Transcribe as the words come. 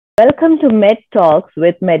Welcome to Med Talks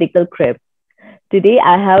with Medical Crib. Today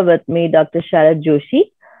I have with me Dr. Sharad Joshi,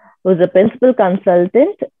 who is a principal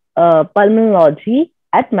consultant, pulmonology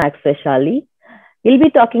at Max Speciali. He'll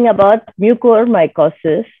be talking about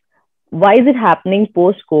mucormycosis, why is it happening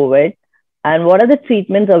post-COVID, and what are the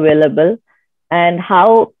treatments available, and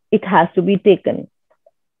how it has to be taken.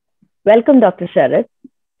 Welcome, Dr. Sharad,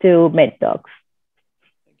 to Med Talks.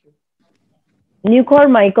 Thank you.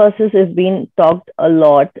 Mucormycosis is being talked a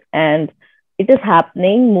lot, and it is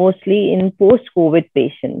happening mostly in post-COVID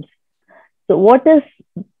patients. So, what is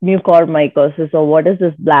mucormycosis, or what is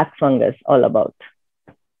this black fungus all about?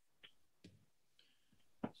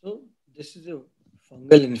 So this is a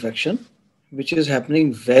fungal infection which is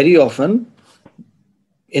happening very often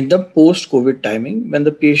in the post-COVID timing when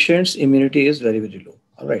the patient's immunity is very, very low.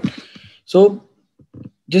 All right. So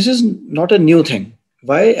this is not a new thing.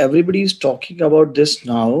 Why everybody is talking about this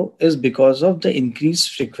now is because of the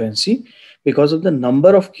increased frequency, because of the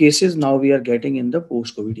number of cases now we are getting in the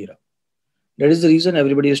post-COVID era. That is the reason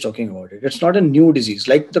everybody is talking about it. It's not a new disease.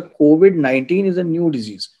 Like the COVID-19 is a new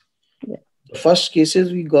disease. Yeah. The first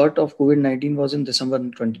cases we got of COVID-19 was in December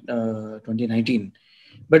 2019.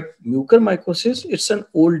 But mucormycosis, it's an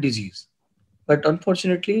old disease. But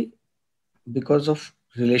unfortunately, because of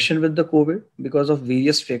relation with the COVID, because of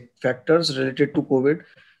various factors related to COVID,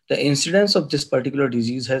 the incidence of this particular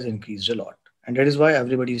disease has increased a lot. And that is why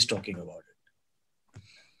everybody is talking about it.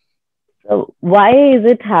 So, why is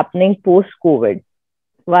it happening post-COVID?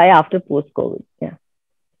 Why after post-COVID? Yeah.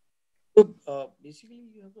 So basically,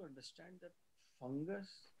 you have to understand that fungus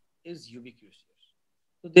is ubiquitous.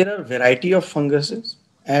 So there are variety of funguses,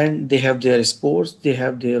 and they have their spores. They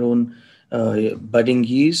have their own budding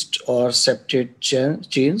yeast or septate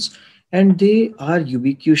chains, and they are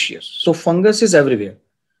ubiquitous. So fungus is everywhere.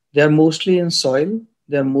 They are mostly in soil.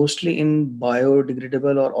 They are mostly in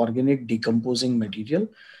biodegradable or organic decomposing material.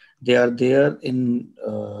 They are there in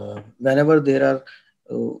whenever there are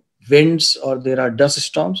winds or there are dust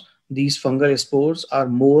storms. These fungal spores are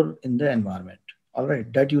more in the environment. All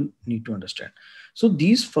right, that you need to understand. So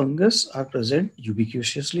these fungus are present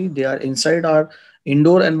ubiquitously. They are inside our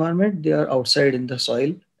indoor environment. They are outside in the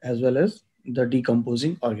soil as well as the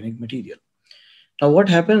decomposing organic material. Now, what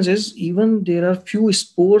happens is even there are few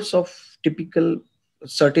spores of typical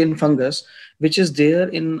certain fungus, which is there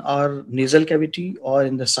in our nasal cavity or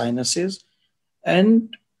in the sinuses,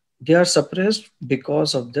 and they are suppressed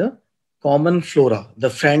because of the common flora, the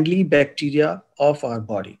friendly bacteria of our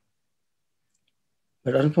body.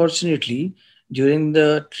 But unfortunately, during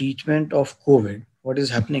the treatment of COVID, what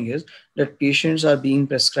is happening is that patients are being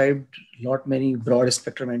prescribed lot many broad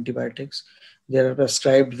spectrum antibiotics. They are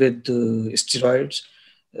prescribed with steroids.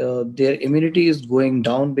 Their immunity is going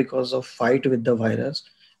down because of fight with the virus,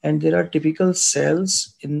 and there are typical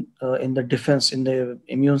cells in the defense in the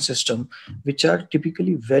immune system which are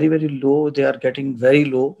typically very, very low. They are getting very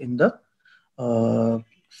low in the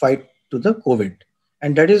fight to the COVID,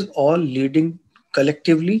 and that is all leading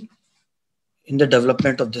collectively in the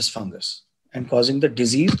development of this fungus and causing the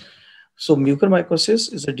disease. So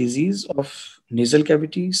mucormycosis is a disease of nasal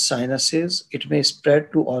cavity, sinuses. It may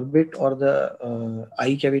spread to orbit or the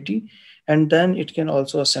eye cavity, and then it can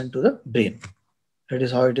also ascend to the brain. That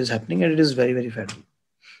is how it is happening, and it is very, very fatal.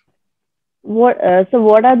 What are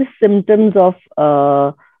the symptoms of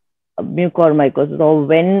mucormycosis, or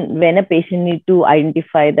when a patient need to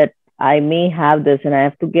identify that I may have this and I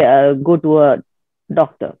have to go to a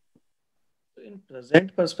doctor? In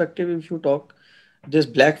present perspective, if you talk, this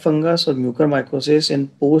black fungus or mucormycosis in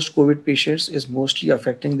post-COVID patients is mostly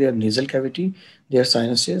affecting their nasal cavity, their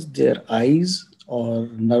sinuses, their eyes, or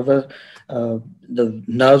the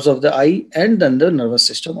nerves of the eye, and then the nervous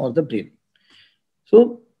system or the brain.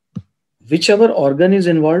 So whichever organ is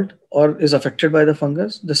involved or is affected by the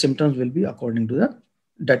fungus, the symptoms will be according to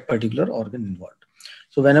that particular organ involved.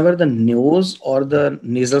 So whenever the nose or the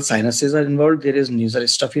nasal sinuses are involved, there is nasal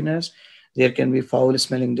stuffiness. There can be foul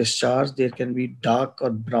smelling discharge. There can be dark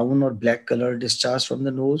or brown or black color discharge from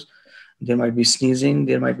the nose. There might be sneezing.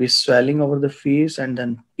 There might be swelling over the face, and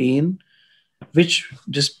then pain, which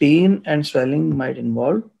this pain and swelling might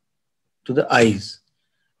involve to the eyes.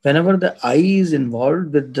 Whenever the eye is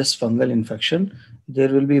involved with this fungal infection, there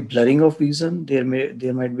will be blurring of vision. There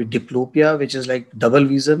might be diplopia, which is like double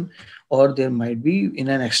vision, or there might be in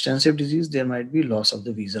an extensive disease there might be loss of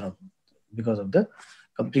the vision because of the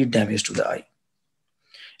complete damage to the eye.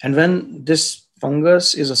 And when this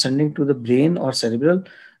fungus is ascending to the brain or cerebral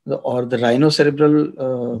or the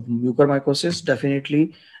rhinocerebral mucormycosis,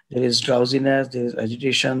 definitely there is drowsiness, there is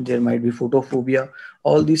agitation, there might be photophobia,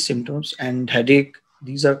 all these symptoms, and headache.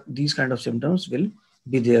 These kind of symptoms will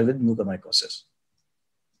be there with mucormycosis.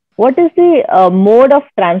 What is the mode of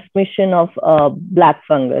transmission of black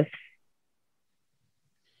fungus?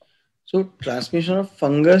 So transmission of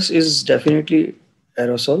fungus is definitely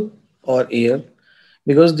aerosol or air,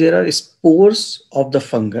 because there are spores of the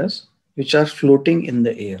fungus which are floating in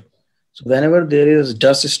the air. So whenever there is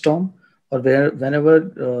dust storm, or whenever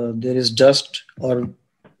there is dust or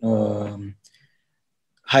um,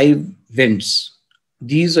 high winds,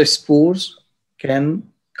 these spores can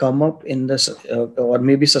come up in the or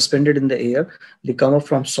maybe suspended in the air. They come up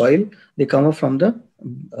from soil. They come up from the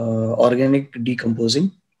organic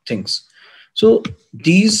decomposing things. So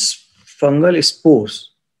these fungal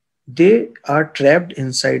spores, they are trapped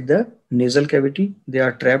inside the nasal cavity. They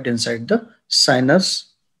are trapped inside the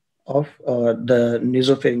sinus of the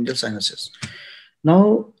nasopharyngeal sinuses.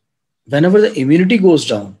 Now, whenever the immunity goes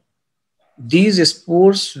down, these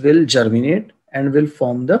spores will germinate and will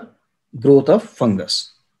form the growth of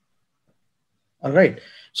fungus. All right.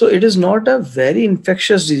 So it is not a very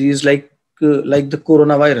infectious disease like the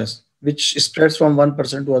coronavirus, which spreads from one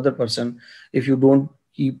person to other person if you don't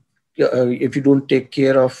keep if you don't take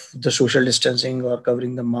care of the social distancing or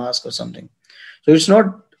covering the mask or something. So it's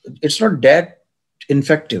not that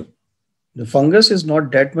infective. The fungus is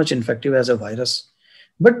not that much infective as a virus,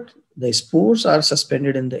 but the spores are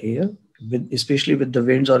suspended in the air, especially with the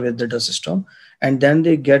winds or with the dust storm, and then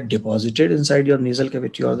they get deposited inside your nasal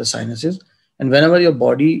cavity or the sinuses. And whenever your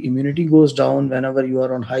body immunity goes down, whenever you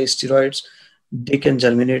are on high steroids, they can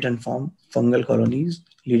germinate and form fungal colonies,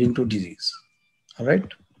 leading to disease. All right.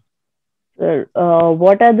 Sir,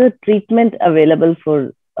 what are the treatment available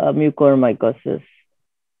for mucormycosis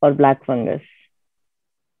or black fungus?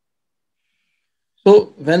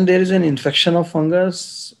 So when there is an infection of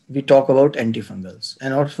fungus, we talk about antifungals.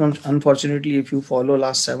 And also, unfortunately, if you follow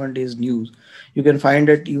last 7 days news, you can find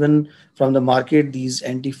that even from the market, these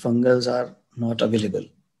antifungals are not available.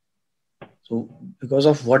 So because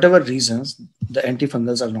of whatever reasons, the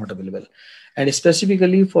antifungals are not available. And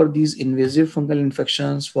specifically for these invasive fungal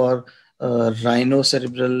infections, for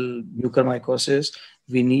rhinocerebral mucormycosis,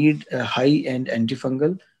 we need a high-end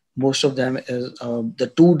antifungal. Most of them is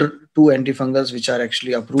the two antifungals which are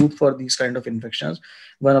actually approved for these kind of infections.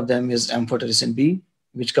 One of them is amphotericin B,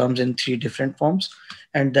 which comes in 3 different forms,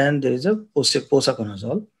 and then there is a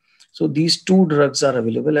posaconazole. So these two drugs are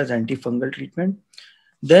available as antifungal treatment.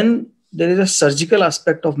 Then there is a surgical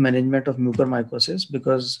aspect of management of mucormycosis,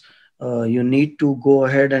 because you need to go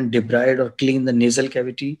ahead and debride or clean the nasal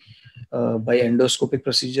cavity by endoscopic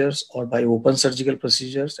procedures or by open surgical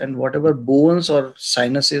procedures. And whatever bones or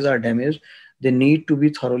sinuses are damaged, they need to be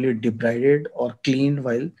thoroughly debrided or cleaned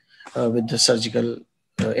while with the surgical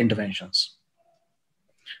interventions.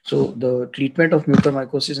 So the treatment of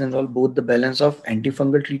mucormycosis involve both the balance of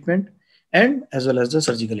antifungal treatment and as well as the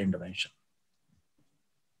surgical intervention.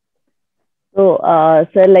 So,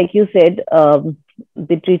 sir, like you said,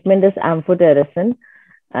 the treatment is amphotericin,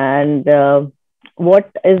 and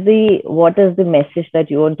what is the message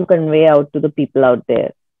that you want to convey out to the people out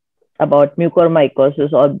there about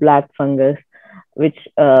mucormycosis or black fungus, which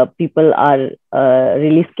people are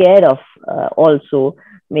really scared of, also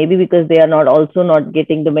maybe because they are not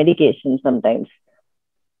getting the medication sometimes.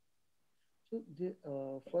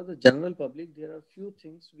 So for the general public, there are few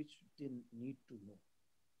things which they need to know.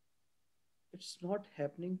 It's not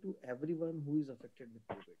happening to everyone who is affected with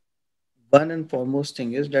COVID. One and foremost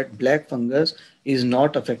thing is that black fungus is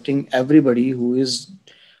not affecting everybody who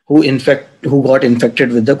got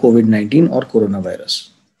infected with the COVID-19 or coronavirus.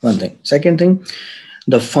 One thing. Second thing,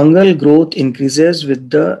 the fungal growth increases with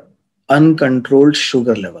the uncontrolled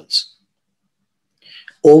sugar levels,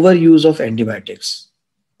 overuse of antibiotics,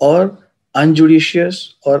 or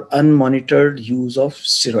unjudicious or unmonitored use of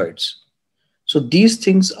steroids. So these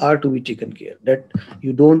things are to be taken care, that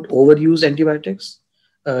you don't overuse antibiotics,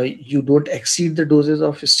 you don't exceed the doses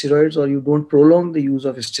of steroids, or you don't prolong the use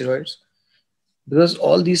of steroids, because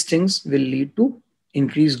all these things will lead to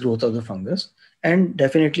increased growth of the fungus. And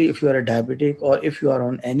definitely, if you are a diabetic or if you are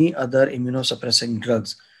on any other immunosuppressing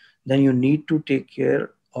drugs, then you need to take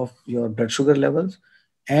care of your blood sugar levels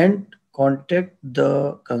and contact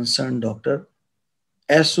the concerned doctor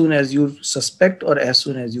as soon as you suspect or as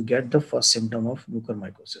soon as you get the first symptom of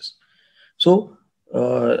mucormycosis. So,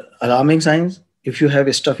 alarming signs: if you have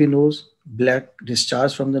a stuffy nose, black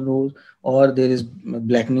discharge from the nose, or there is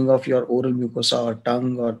blackening of your oral mucosa or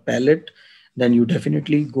tongue or palate, then you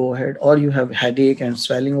definitely go ahead. Or you have headache and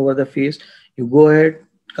swelling over the face, you go ahead,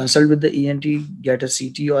 consult with the ENT, get a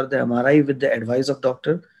CT or the MRI with the advice of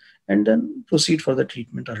doctor, and then proceed for the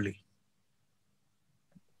treatment early.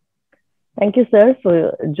 Thank you, sir,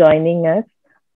 for joining us.